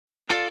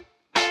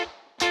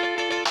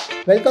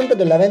Welcome to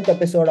the 11th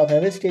episode of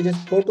Every Stage's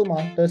Go to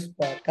Masters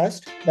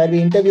podcast, where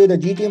we interview the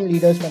GTM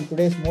leaders from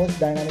today's most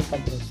dynamic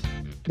companies.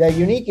 Their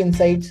unique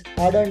insights,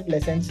 hard earned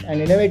lessons,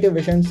 and innovative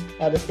visions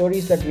are the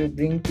stories that we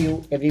bring to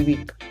you every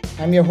week.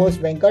 I'm your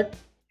host, Venkat,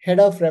 head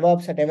of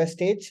RevOps at Every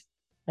Stage,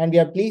 and we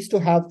are pleased to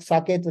have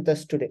Saket with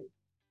us today.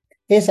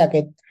 Hey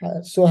Saket,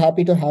 so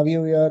happy to have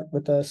you here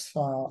with us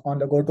on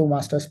the Go To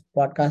Masters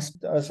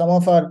podcast. Some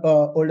of our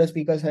older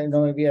speakers,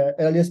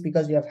 earlier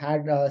speakers, we have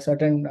had a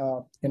certain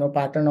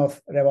pattern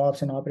of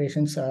RevOps and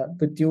operations.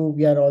 With you,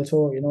 we are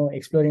also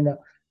exploring the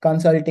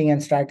consulting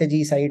and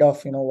strategy side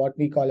of what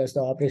we call as the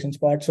operations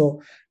part.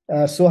 So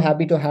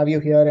happy to have you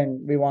here,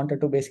 and we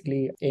wanted to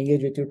basically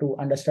engage with you to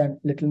understand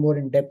a little more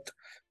in depth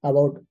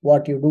about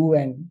what you do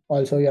and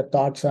also your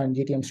thoughts on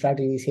GTM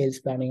strategy, sales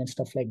planning, and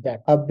stuff like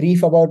that. A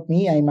brief about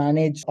me: I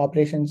manage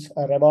operations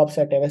RevOps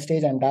at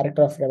Everstage. I'm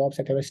director of RevOps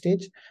at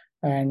Everstage,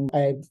 and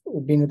I've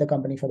been with the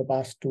company for the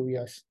past 2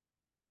 years.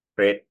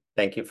 Great.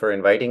 Thank you for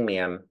inviting me.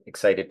 I'm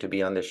excited to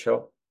be on this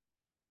show.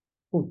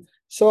 Cool.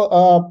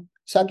 So,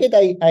 Saket,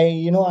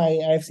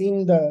 I've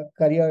seen the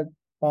career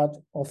path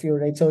of you,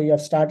 right? So you have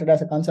started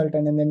as a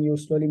consultant, and then you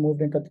slowly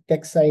moved into the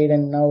tech side,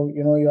 and now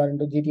you are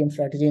into GTM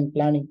strategy and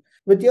planning.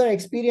 With your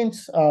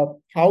experience,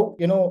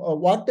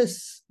 what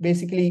is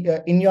basically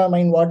in your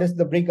mind? What is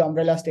the big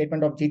umbrella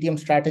statement of GTM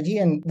strategy,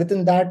 and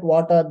within that,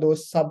 what are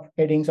those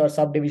subheadings or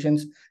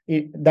subdivisions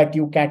that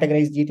you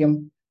categorize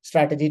GTM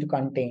strategy to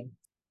contain?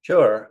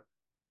 Sure.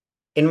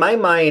 In my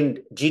mind,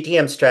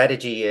 GTM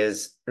strategy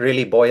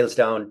really boils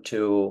down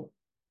to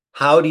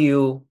how do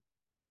you,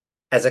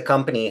 as a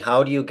company,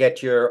 how do you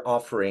get your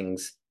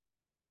offerings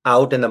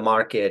out in the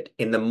market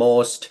in the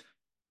most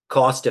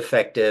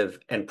cost-effective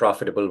and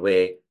profitable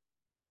way?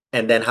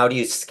 And then how do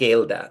you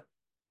scale that?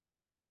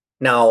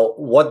 Now,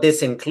 what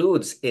this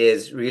includes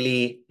is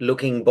really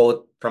looking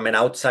both from an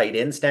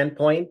outside-in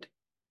standpoint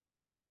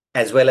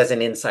as well as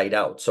an inside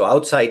out. So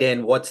outside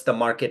in, what's the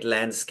market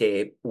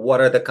landscape?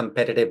 What are the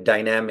competitive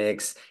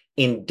dynamics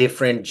in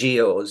different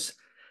geos?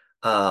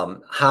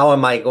 How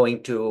am I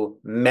going to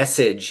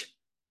message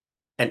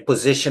and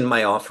position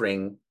my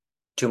offering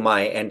to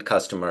my end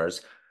customers?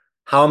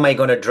 How am I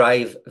going to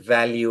drive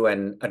value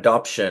and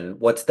adoption?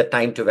 What's the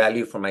time to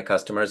value for my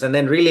customers? And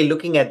then really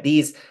looking at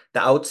these,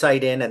 the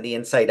outside in and the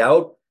inside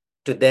out,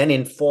 to then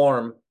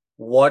inform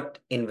what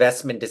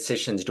investment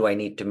decisions do I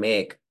need to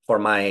make for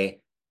my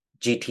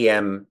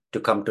GTM to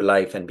come to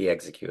life and be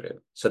executed.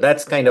 So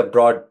that's kind of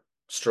broad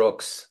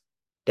strokes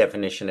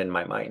definition in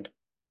my mind.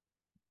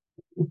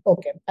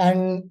 Okay.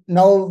 And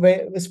now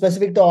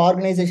specific to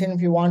organization, if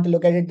you want to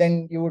look at it,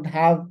 then you would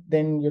have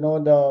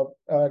the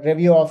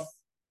review of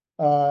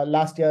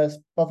last year's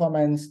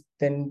performance,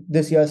 then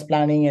this year's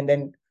planning, and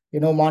then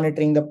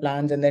monitoring the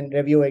plans and then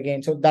review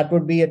again. So that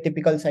would be a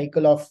typical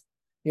cycle of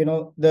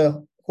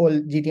the whole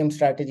GTM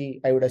strategy,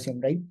 I would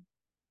assume, right?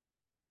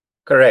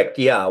 Correct.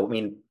 Yeah. I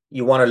mean,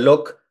 you want to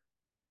look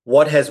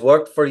what has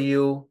worked for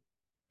you,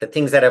 the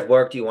things that have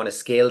worked, you want to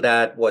scale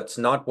that. What's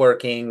not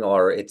working,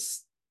 or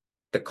it's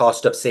the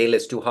cost of sale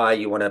is too high,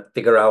 you want to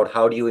figure out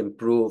how do you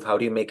improve, how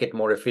do you make it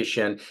more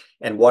efficient,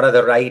 and what are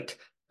the right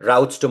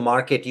routes to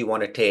market you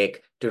want to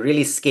take to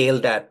really scale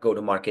that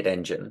go-to-market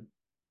engine.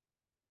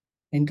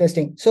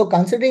 Interesting. So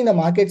considering the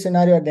market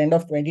scenario at the end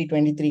of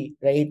 2023,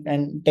 right,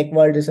 and tech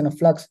world is in a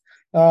flux,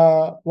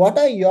 what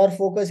are your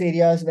focus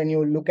areas when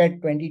you look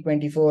at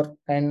 2024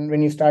 and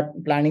when you start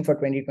planning for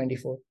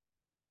 2024?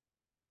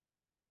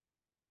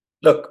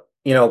 Look,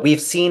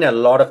 we've seen a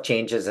lot of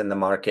changes in the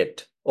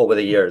market over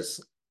the years.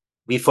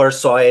 We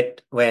first saw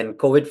it when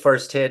COVID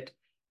first hit,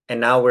 and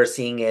now we're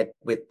seeing it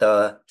with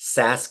the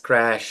SaaS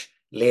crash,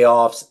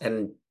 layoffs,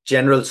 and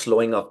general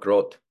slowing of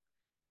growth.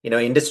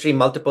 Industry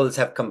multiples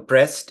have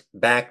compressed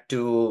back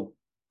to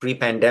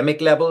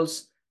pre-pandemic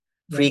levels.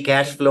 Free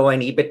cash flow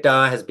and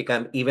EBITDA has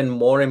become even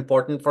more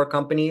important for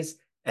companies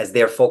as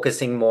they're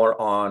focusing more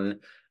on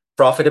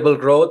profitable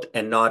growth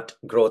and not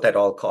growth at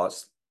all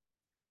costs.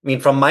 I mean,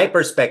 from my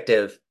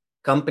perspective,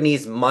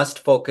 companies must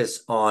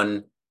focus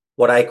on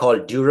what I call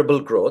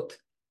durable growth,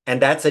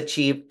 and that's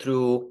achieved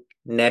through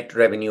net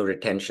revenue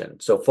retention.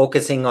 So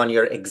focusing on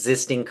your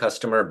existing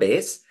customer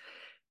base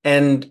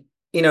and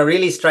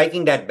really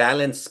striking that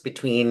balance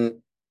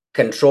between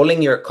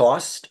controlling your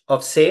cost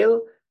of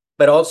sale,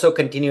 but also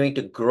continuing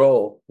to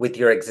grow with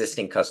your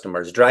existing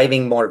customers,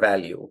 driving more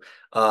value.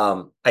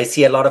 I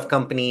see a lot of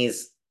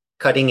companies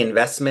cutting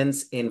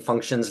investments in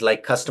functions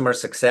like customer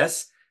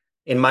success.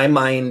 In my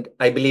mind,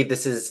 I believe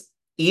this is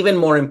even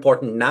more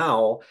important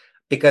now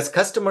because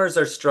customers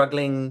are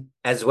struggling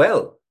as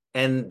well,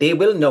 and they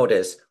will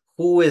notice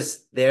who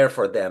is there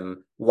for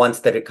them once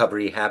the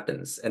recovery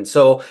happens. And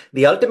so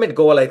the ultimate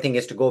goal, I think,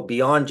 is to go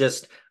beyond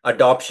just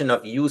adoption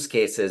of use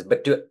cases,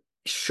 but to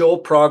show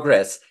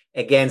progress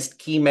against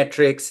key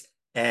metrics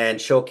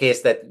and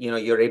showcase that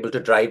you're able to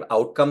drive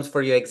outcomes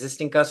for your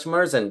existing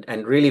customers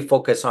and really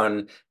focus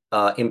on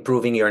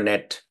improving your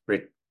net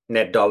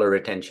dollar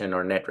retention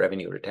or net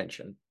revenue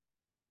retention.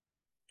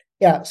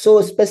 Yeah.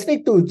 So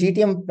specific to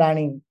GTM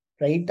planning,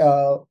 right?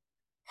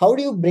 How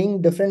do you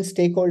bring different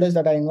stakeholders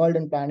that are involved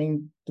in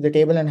planning to the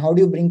table, and how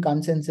do you bring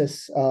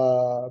consensus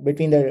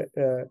between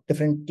the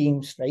different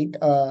teams, right?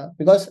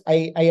 Because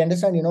I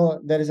understand,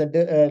 there is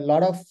a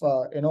lot of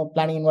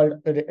planning involved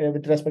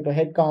with respect to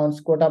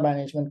headcounts, quota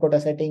management, quota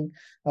setting,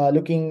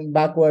 looking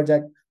backwards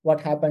at what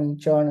happened,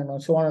 churn,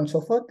 and so on and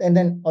so forth, and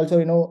then also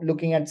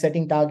looking at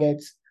setting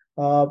targets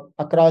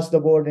across the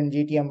board in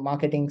GTM,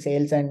 marketing,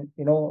 sales, and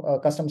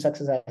customer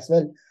success as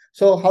well.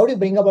 So how do you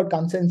bring about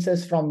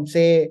consensus from,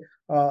 say,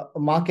 a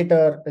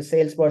marketer, a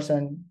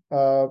salesperson,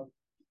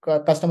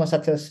 customer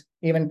success,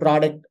 even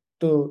product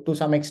to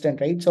some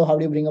extent, right? So how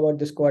do you bring about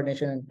this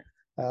coordination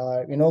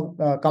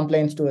and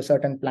compliance to a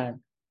certain plan?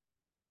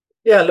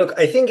 Yeah, look,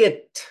 I think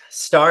it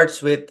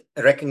starts with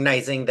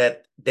recognizing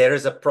that there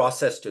is a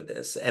process to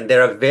this, and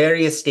there are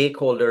various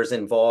stakeholders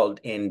involved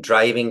in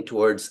driving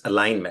towards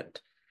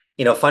alignment.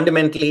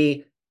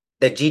 Fundamentally,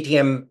 the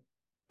GTM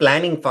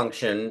planning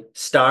function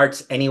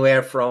starts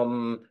anywhere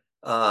from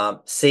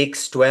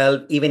 6,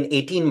 12, even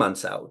 18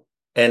 months out.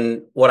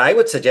 And what I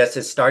would suggest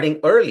is starting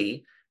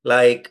early,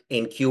 like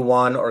in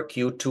Q1 or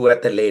Q2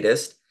 at the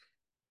latest,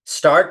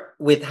 start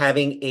with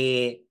having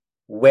a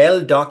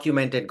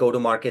well-documented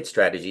go-to-market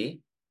strategy.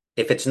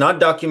 If it's not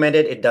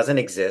documented, it doesn't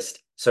exist.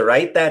 So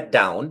write that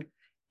down.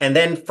 And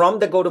then from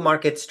the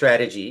go-to-market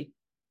strategy,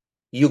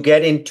 you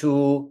get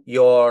into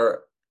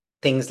your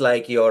things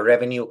like your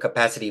revenue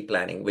capacity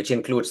planning, which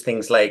includes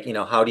things like,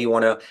 how do you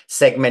want to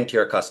segment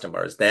your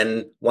customers?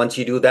 Then once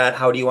you do that,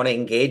 how do you want to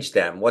engage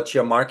them? What's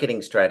your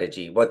marketing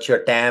strategy? What's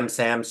your TAM,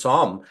 SAM,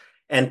 SOM?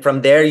 And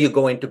from there, you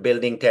go into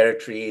building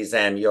territories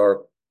and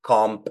your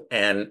comp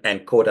and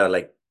quota,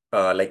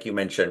 like you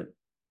mentioned.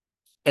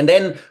 And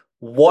then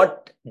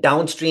what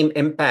downstream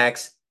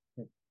impacts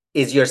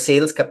is your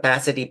sales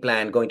capacity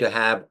plan going to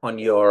have on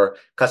your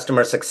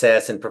customer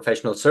success and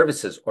professional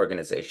services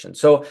organization?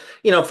 So,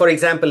 for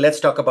example, let's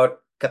talk about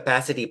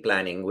capacity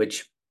planning,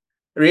 which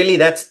really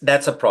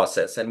that's a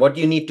process. And what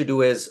you need to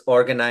do is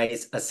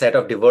organize a set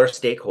of diverse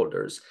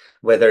stakeholders,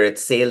 whether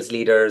it's sales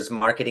leaders,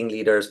 marketing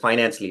leaders,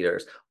 finance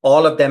leaders.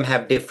 All of them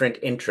have different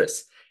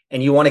interests.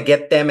 And you want to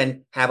get them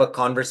and have a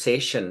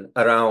conversation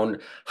around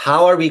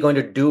how are we going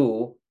to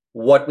do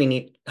what we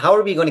need, how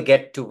are we going to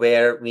get to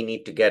where we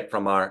need to get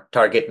from our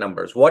target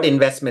numbers? What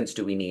investments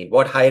do we need?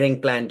 What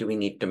hiring plan do we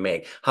need to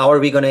make? How are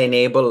we going to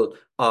enable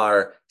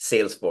our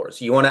sales force?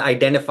 You want to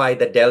identify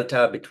the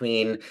delta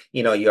between,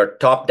 your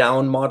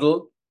top-down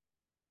model,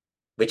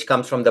 which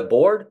comes from the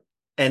board,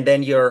 and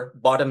then your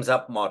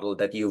bottoms-up model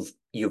that you've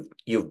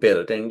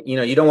built. And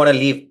you don't want to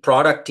leave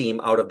product team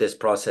out of this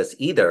process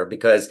either,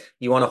 because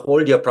you want to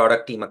hold your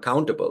product team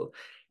accountable.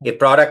 If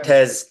product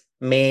has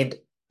made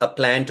a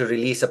plan to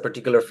release a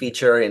particular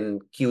feature in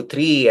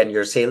Q3 and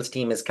your sales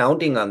team is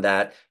counting on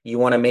that, you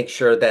want to make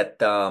sure that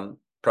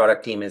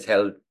product team is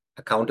held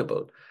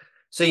accountable.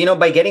 So,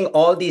 by getting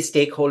all these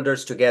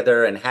stakeholders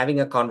together and having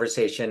a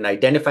conversation,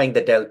 identifying the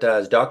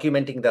deltas,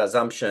 documenting the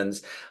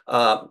assumptions,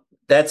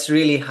 that's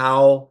really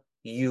how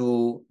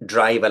you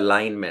drive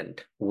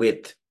alignment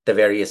with the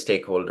various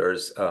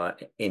stakeholders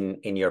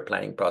in your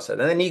planning process.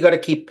 And then you got to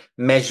keep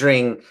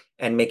measuring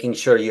and making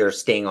sure you're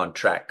staying on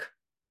track.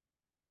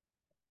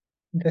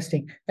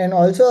 Interesting. And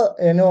also,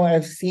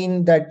 I've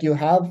seen that you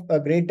have a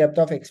great depth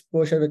of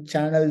exposure with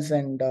channels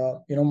and,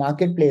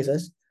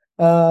 marketplaces.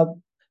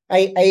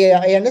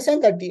 I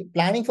understand that the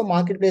planning for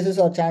marketplaces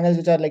or channels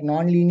which are like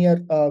non-linear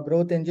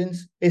growth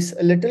engines is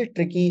a little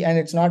tricky, and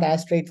it's not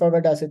as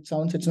straightforward as it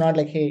sounds. It's not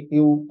like, hey,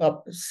 you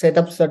set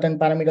up certain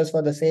parameters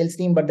for the sales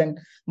team, but then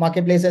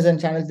marketplaces and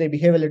channels, they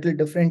behave a little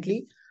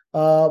differently.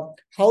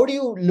 How do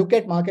you look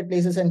at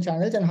marketplaces and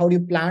channels, and how do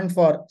you plan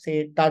for,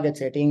 say, target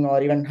setting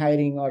or even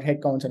hiring or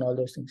headcounts and all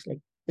those things? Like,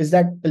 is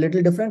that a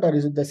little different, or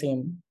is it the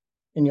same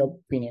in your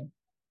opinion?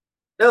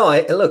 No,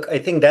 I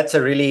think that's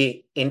a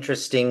really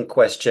interesting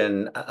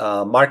question.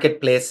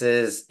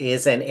 Marketplaces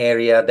is an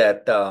area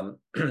that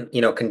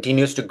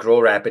continues to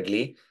grow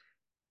rapidly.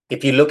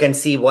 If you look and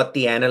see what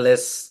the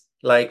analysts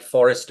like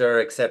Forrester,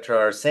 et cetera,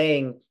 are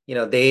saying,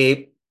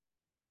 they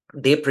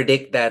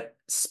predict that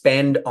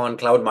spend on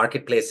cloud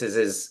marketplaces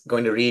is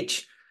going to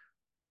reach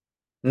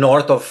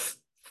north of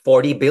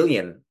 40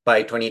 billion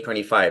by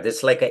 2025. This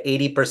is like a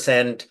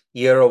 80%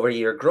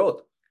 year-over-year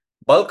growth.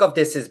 Bulk of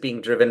this is being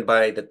driven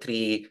by the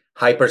 3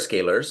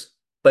 hyperscalers,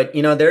 but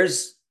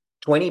there's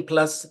 20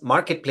 plus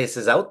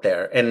marketplaces out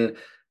there, and a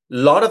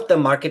lot of the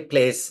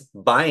marketplace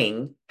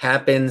buying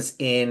happens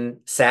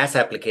in SaaS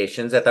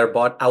applications that are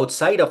bought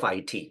outside of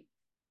IT.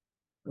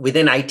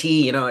 Within IT,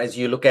 as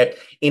you look at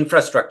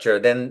infrastructure,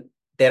 then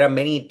there are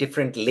many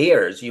different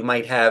layers. You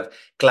might have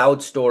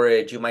cloud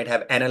storage, you might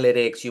have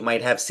analytics, you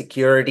might have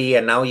security,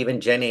 and now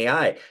even Gen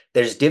AI.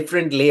 There's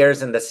different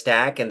layers in the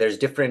stack, and there's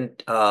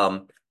different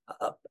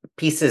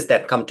pieces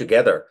that come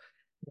together.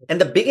 And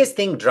the biggest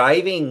thing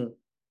driving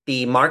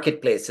the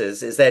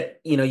marketplaces is that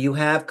you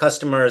have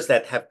customers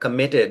that have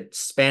committed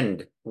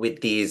spend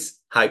with these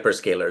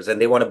hyperscalers, and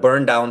they want to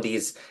burn down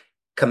these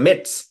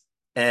commits,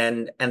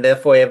 and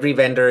therefore every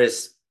vendor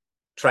is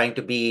trying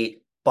to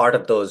be part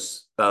of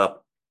those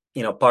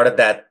part of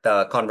that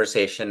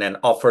conversation and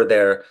offer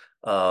their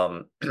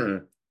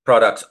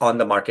products on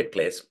the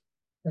marketplace.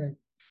 Correct.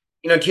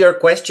 To your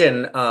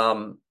question,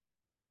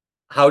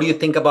 how do you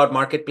think about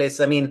marketplace?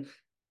 I mean,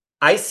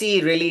 I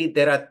see really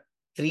there are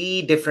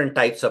three different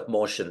types of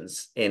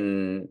motions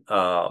in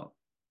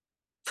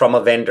from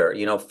a vendor.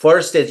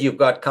 First is you've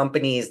got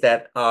companies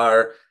that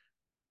are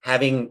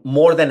having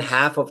more than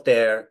half of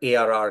their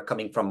ARR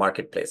coming from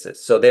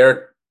marketplaces. So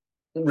they're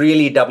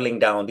really doubling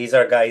down. These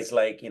are guys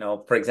like,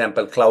 for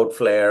example,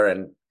 Cloudflare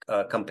and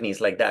companies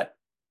like that.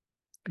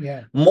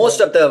 Yeah. Most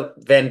of the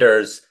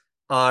vendors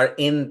are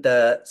in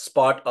the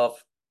spot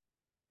of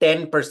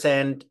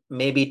 10%,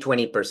 maybe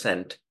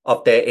 20%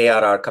 of their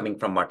ARR coming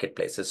from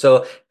marketplaces.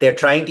 So they're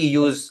trying to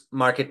use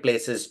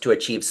marketplaces to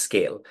achieve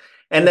scale.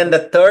 And then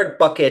the third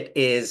bucket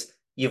is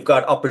you've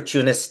got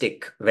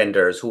opportunistic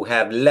vendors who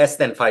have less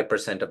than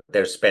 5% of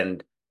their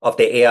spend of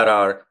the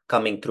ARR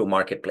coming through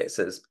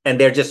marketplaces. And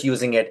they're just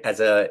using it as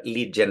a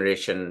lead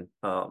generation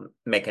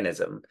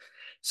mechanism.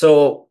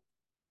 So,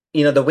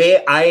 the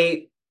way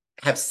I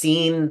have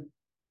seen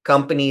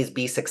companies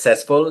be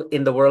successful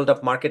in the world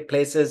of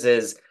marketplaces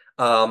is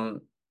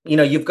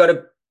you've got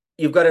to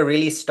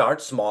really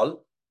start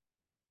small,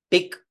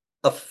 pick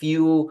a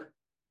few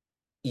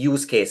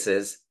use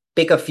cases,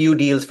 pick a few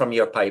deals from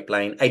your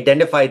pipeline,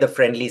 identify the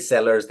friendly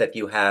sellers that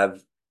you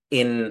have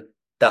in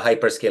the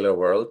hyperscaler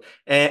world,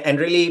 and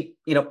really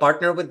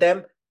partner with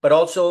them, but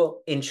also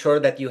ensure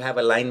that you have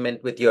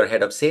alignment with your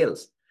head of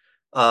sales.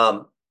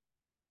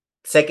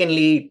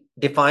 Secondly,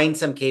 define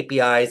some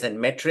KPIs and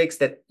metrics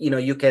that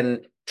you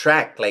can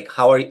track, like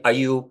how are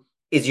you,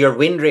 is your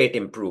win rate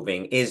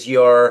improving? Is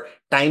your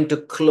time to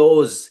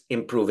close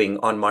improving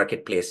on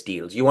marketplace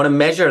deals? You want to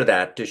measure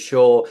that to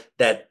show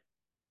that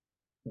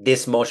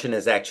this motion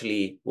is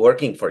actually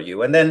working for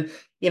you. And then,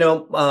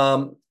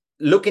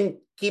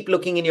 keep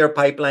looking in your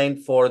pipeline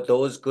for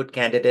those good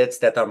candidates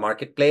that are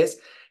marketplace.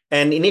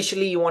 And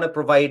initially, you want to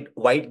provide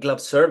white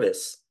glove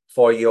service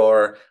for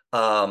your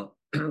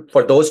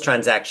for those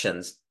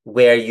transactions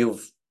where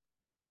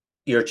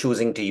you're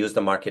choosing to use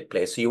the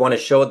marketplace. So you want to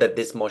show that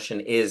this motion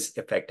is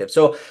effective.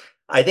 So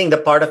I think the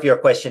part of your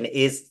question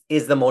is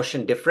the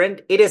motion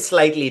different? It is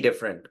slightly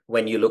different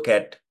when you look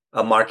at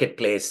a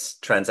marketplace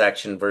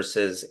transaction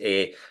versus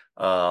a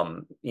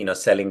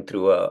selling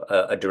through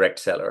a direct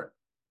seller.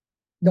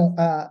 No,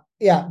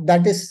 yeah,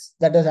 that is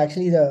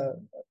actually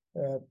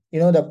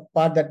the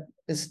part that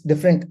is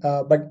different.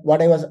 But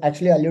what I was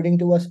actually alluding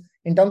to was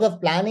in terms of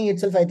planning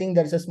itself. I think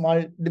there's a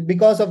small,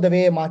 because of the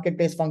way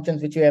marketplace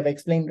functions, which you have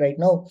explained right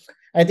now.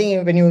 I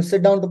think when you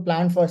sit down to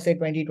plan for say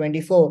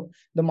 2024,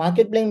 the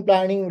marketplace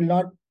planning will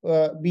not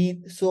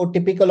be so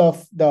typical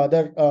of the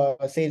other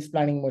sales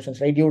planning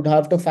motions, right? You would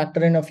have to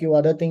factor in a few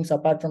other things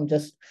apart from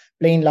just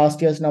plain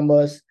last year's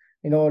numbers.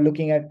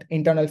 Looking at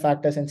internal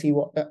factors and see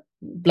what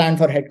plan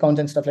for headcounts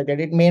and stuff like that.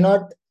 It may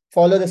not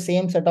follow the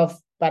same set of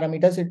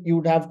parameters. You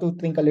would have to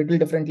think a little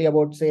differently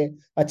about, say,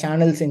 a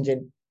channels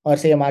engine or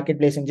say a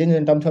marketplace engine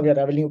in terms of your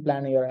revenue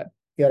plan,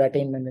 your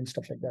attainment and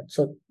stuff like that.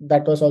 So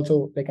that was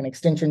also like an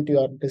extension to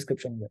your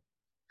description there.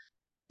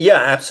 Yeah,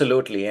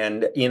 absolutely.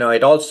 And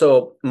it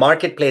also,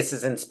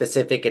 marketplaces in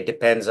specific, it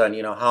depends on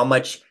how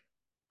much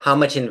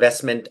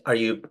investment are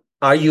you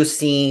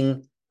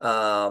seeing,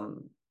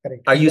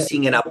 Correct. are you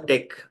seeing an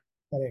uptick?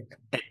 Correct.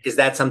 Is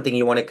that something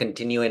you want to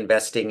continue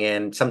investing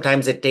in?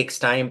 Sometimes it takes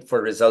time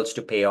for results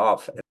to pay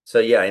off. So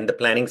yeah, in the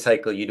planning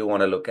cycle, you do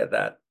want to look at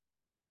that.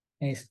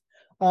 Nice.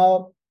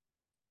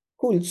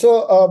 Cool.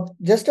 So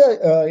just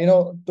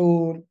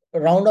to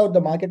round out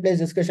the marketplace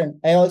discussion,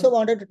 I also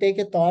wanted to take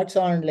your thoughts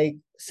on, like,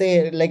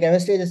 say, like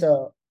Everstage is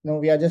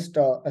we are just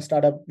a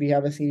startup. We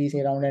have a Series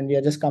A round and we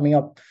are just coming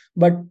up.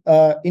 But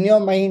in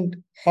your mind,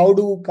 how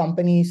do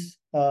companies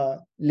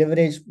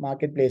leverage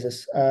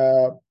marketplaces?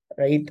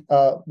 Right?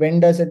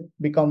 When does it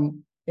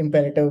become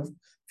imperative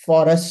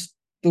for us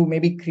to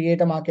maybe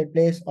create a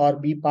marketplace or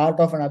be part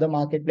of another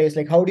marketplace?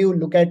 Like, how do you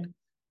look at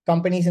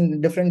companies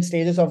in different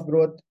stages of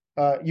growth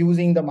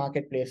using the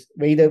marketplace,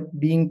 either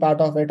being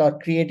part of it or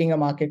creating a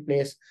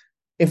marketplace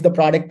if the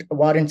product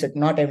warrants it?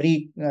 Not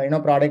every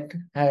product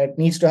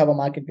needs to have a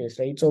marketplace,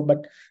 right? So,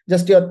 but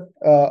just your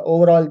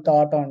overall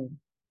thought on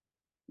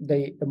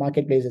the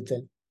marketplace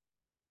itself.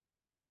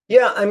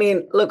 Yeah, I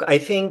mean, look, I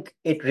think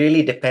it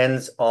really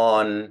depends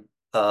on,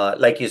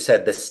 like you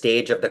said, the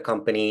stage of the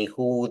company,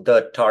 who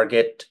the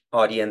target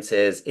audience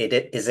is.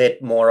 Is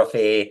it more of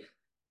a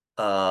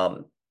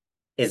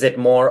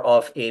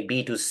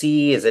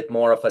B2C? Is it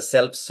more of a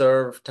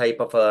self-serve type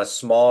of a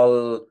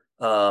small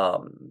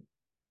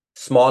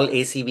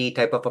ACV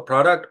type of a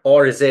product,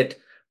 or is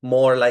it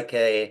more like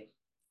a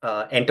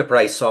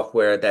enterprise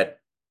software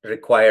that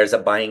requires a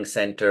buying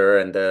center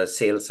and the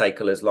sales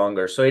cycle is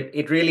longer? So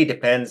it really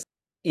depends.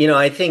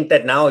 I think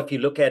that now if you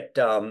look at,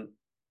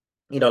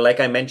 like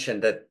I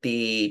mentioned, that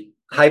the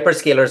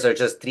hyperscalers are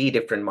just three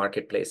different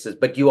marketplaces,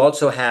 but you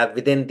also have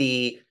within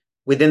the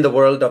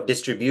world of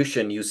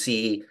distribution, you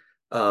see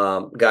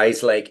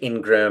guys like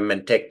Ingram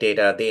and Tech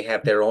Data. They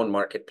have their own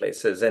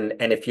marketplaces, and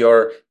if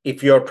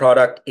your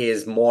product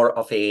is more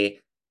of a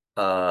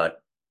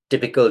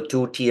typical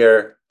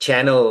two-tier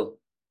channel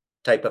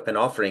type of an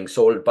offering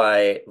sold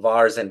by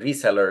VARs and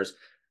resellers,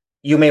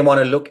 you may want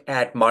to look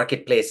at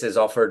marketplaces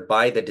offered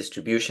by the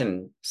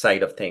distribution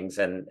side of things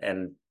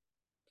and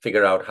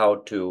figure out how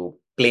to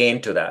play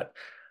into that.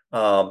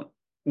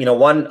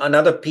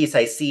 Another piece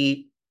I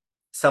see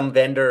some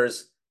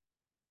vendors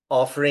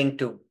offering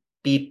to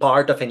be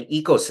part of an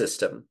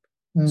ecosystem.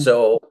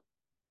 So,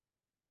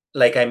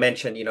 like I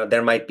mentioned,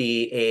 there might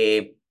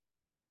be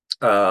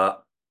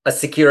a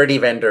security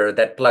vendor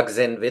that plugs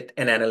in with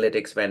an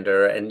analytics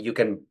vendor, and you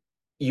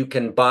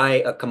can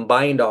buy a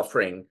combined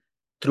offering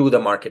through the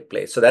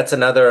marketplace. So that's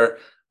another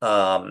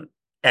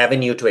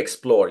avenue to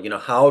explore.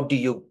 How do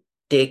you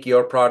take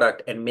your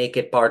product and make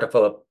it part of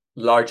a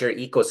larger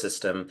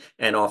ecosystem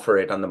and offer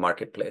it on the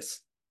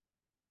marketplace?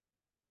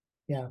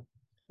 Yeah.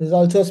 This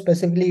also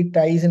specifically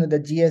ties into the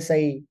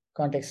GSI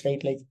context,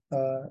 right? Like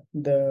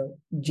the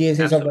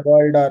GSIs of the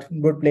world are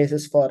good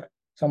places for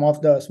some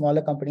of the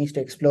smaller companies to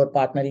explore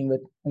partnering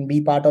with and be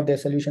part of their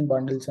solution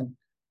bundles and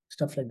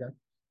stuff like that.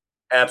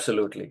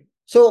 Absolutely.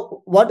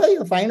 So, what are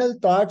your final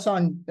thoughts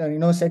on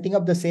setting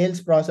up the sales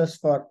process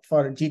for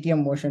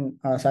GTM Motion,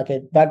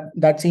 Saket?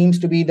 That seems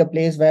to be the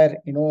place where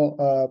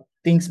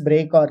things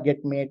break or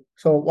get made.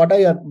 So, what are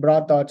your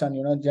broad thoughts on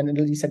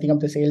generally setting up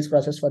the sales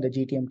process for the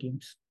GTM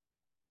teams?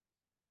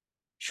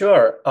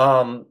 Sure.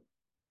 I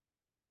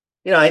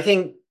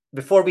think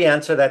before we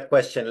answer that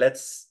question,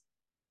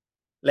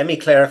 let me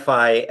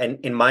clarify, and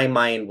in my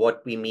mind,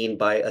 what we mean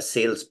by a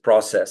sales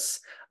process.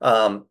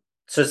 So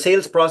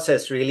sales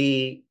process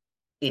really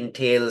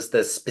entails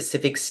the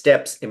specific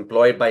steps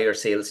employed by your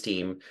sales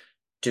team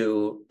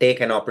to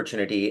take an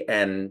opportunity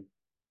and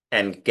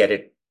get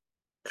it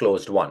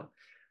closed won.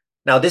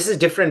 Now, this is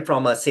different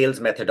from a sales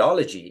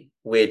methodology,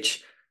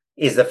 which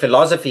is the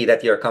philosophy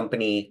that your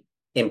company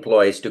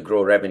employs to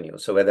grow revenue.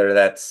 So whether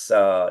that's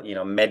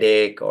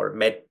MEDDIC or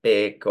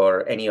MEDPIC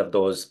or any of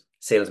those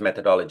sales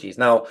methodologies.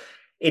 Now,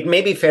 it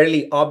may be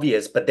fairly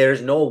obvious, but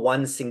there's no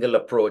one single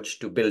approach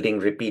to building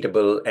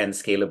repeatable and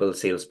scalable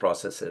sales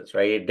processes,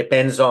 right? It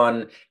depends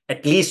on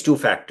at least two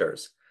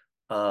factors.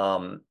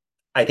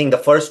 I think the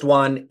first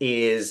one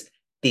is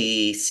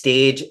the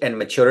stage and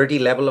maturity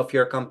level of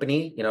your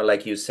company.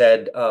 Like you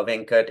said,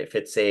 Venkat, if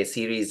it's a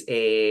Series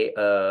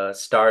A,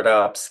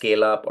 startup,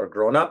 scale up, or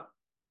grown up.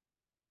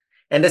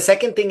 And the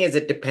second thing is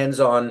it depends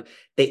on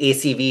the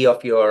ACV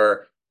of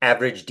your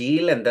average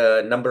deal and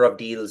the number of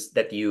deals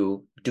that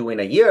you do in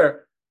a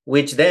year,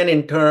 which then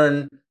in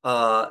turn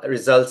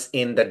results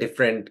in the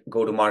different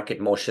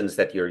go-to-market motions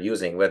that you're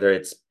using, whether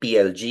it's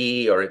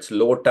PLG or it's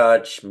low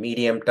touch,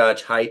 medium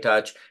touch, high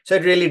touch. So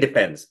it really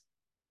depends.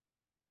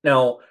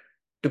 Now,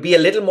 to be a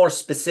little more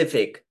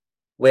specific,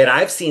 where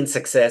I've seen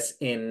success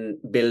in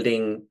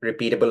building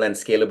repeatable and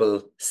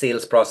scalable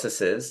sales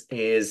processes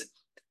is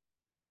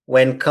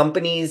when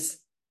companies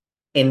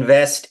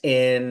invest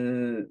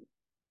in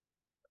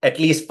at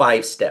least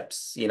 5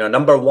 steps.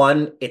 Number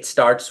one, it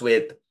starts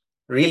with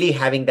really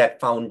having that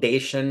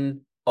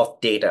foundation of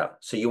data.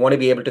 So you want to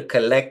be able to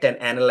collect and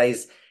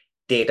analyze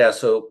data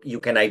so you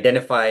can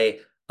identify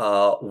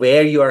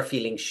where you are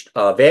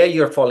where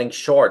you're falling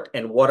short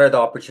and what are the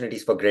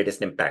opportunities for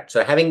greatest impact.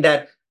 So having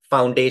that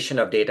foundation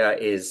of data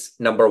is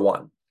number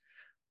one.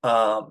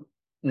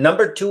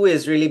 Number two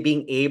is really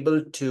being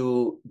able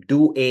to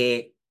do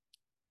a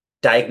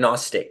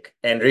diagnostic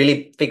and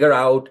really figure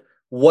out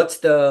what's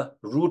the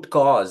root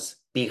cause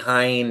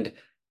behind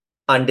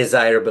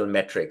undesirable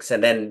metrics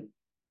and then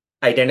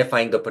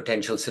identifying the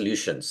potential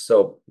solutions.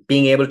 So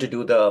being able to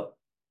do the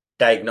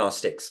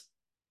diagnostics.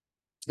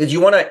 Because you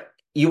want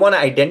to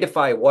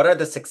identify what are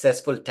the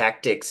successful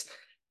tactics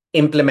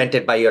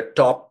implemented by your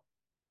top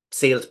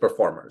sales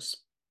performers.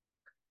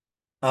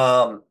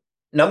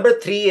 Number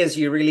three is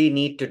you really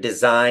need to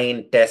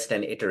design, test,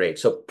 and iterate.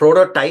 So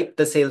prototype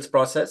the sales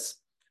process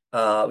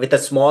with a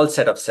small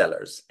set of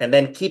sellers, and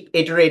then keep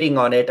iterating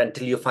on it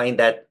until you find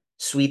that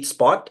sweet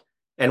spot.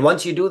 And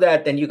once you do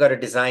that, then you got to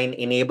design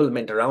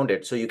enablement around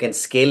it so you can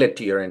scale it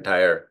to your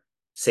entire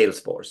sales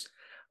force.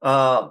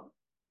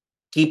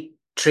 Keep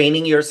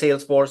training your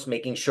sales force,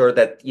 making sure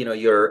that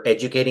you're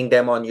educating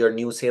them on your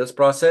new sales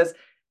process.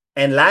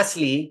 And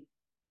lastly,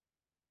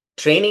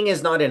 training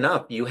is not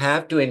enough. You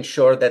have to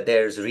ensure that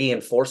there's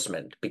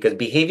reinforcement because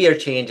behavior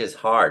change is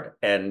hard.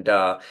 And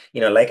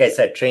like I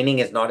said, training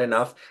is not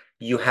enough.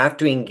 You have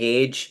to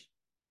engage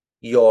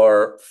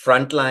your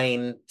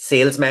frontline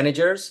sales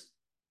managers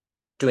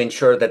to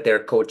ensure that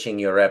they're coaching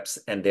your reps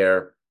and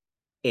they're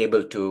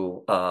able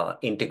to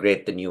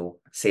integrate the new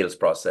sales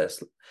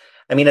process.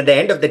 I mean, at the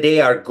end of the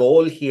day, our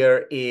goal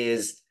here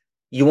is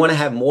you want to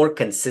have more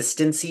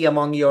consistency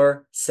among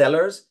your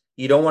sellers.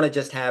 You don't want to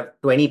just have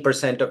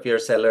 20% of your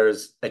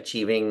sellers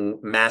achieving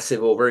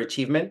massive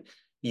overachievement.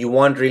 You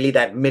want really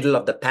that middle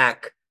of the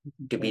pack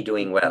to be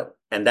doing well.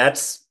 And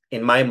that's,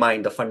 in my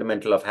mind, the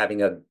fundamental of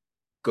having a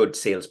good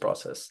sales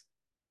process.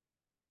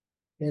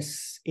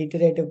 Yes,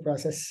 iterative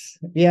process.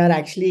 We are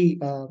actually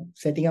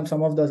setting up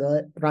some of those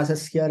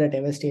processes here at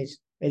Everstage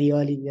very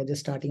early. We are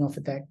just starting off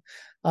with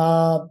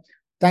that.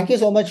 Thank you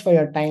so much for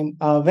your time.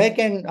 Where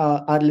can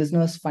our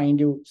listeners find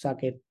you,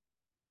 Saket?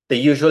 The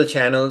usual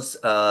channels,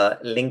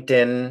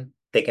 LinkedIn,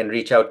 they can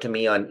reach out to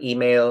me on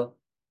email,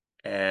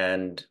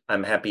 and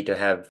I'm happy to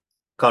have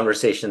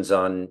conversations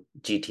on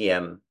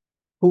GTM.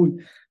 Cool.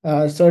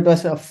 So it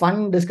was a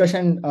fun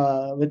discussion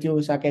with you,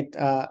 Saket.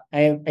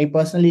 I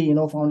personally,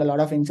 found a lot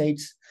of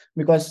insights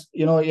because,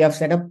 you have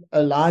set up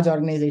a large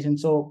organization.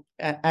 So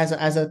as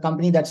a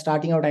company that's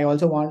starting out, I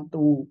also want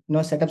to,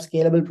 set up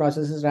scalable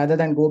processes rather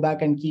than go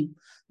back and keep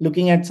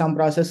looking at some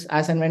process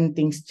as and when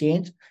things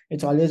change.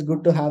 It's always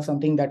good to have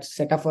something that's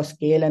set up for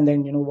scale and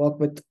then, work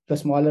with the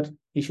smaller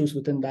issues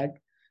within that.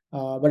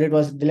 But it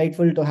was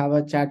delightful to have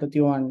a chat with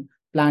you on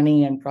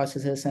planning and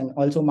processes and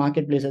also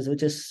marketplaces,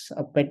 which is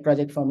a pet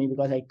project for me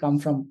because I come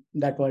from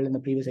that world in the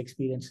previous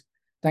experience.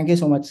 Thank you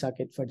so much,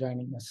 Saket, for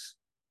joining us.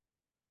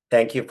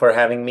 Thank you for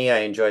having me. I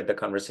enjoyed the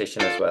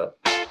conversation as well.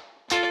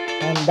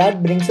 And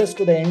that brings us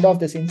to the end of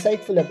this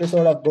insightful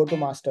episode of Go to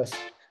Masters.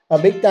 A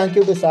big thank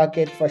you to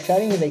Saket for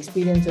sharing his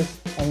experiences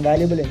and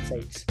valuable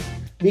insights.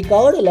 We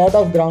covered a lot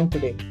of ground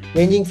today,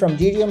 ranging from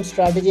GTM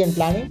strategy and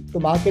planning to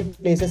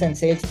marketplaces and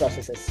sales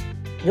processes.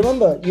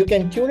 Remember, you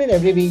can tune in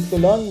every week to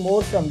learn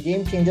more from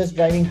game changers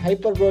driving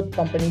hypergrowth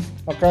companies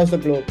across the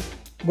globe.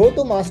 Go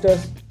to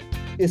Masters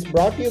is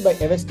brought to you by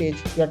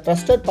Everstage, your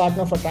trusted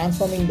partner for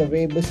transforming the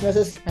way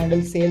businesses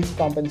handle sales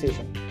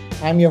compensation.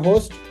 I'm your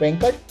host,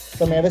 Venkat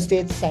from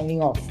Everstage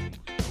signing off.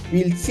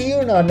 We'll see you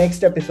in our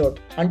next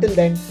episode. Until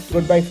then,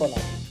 goodbye for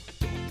now.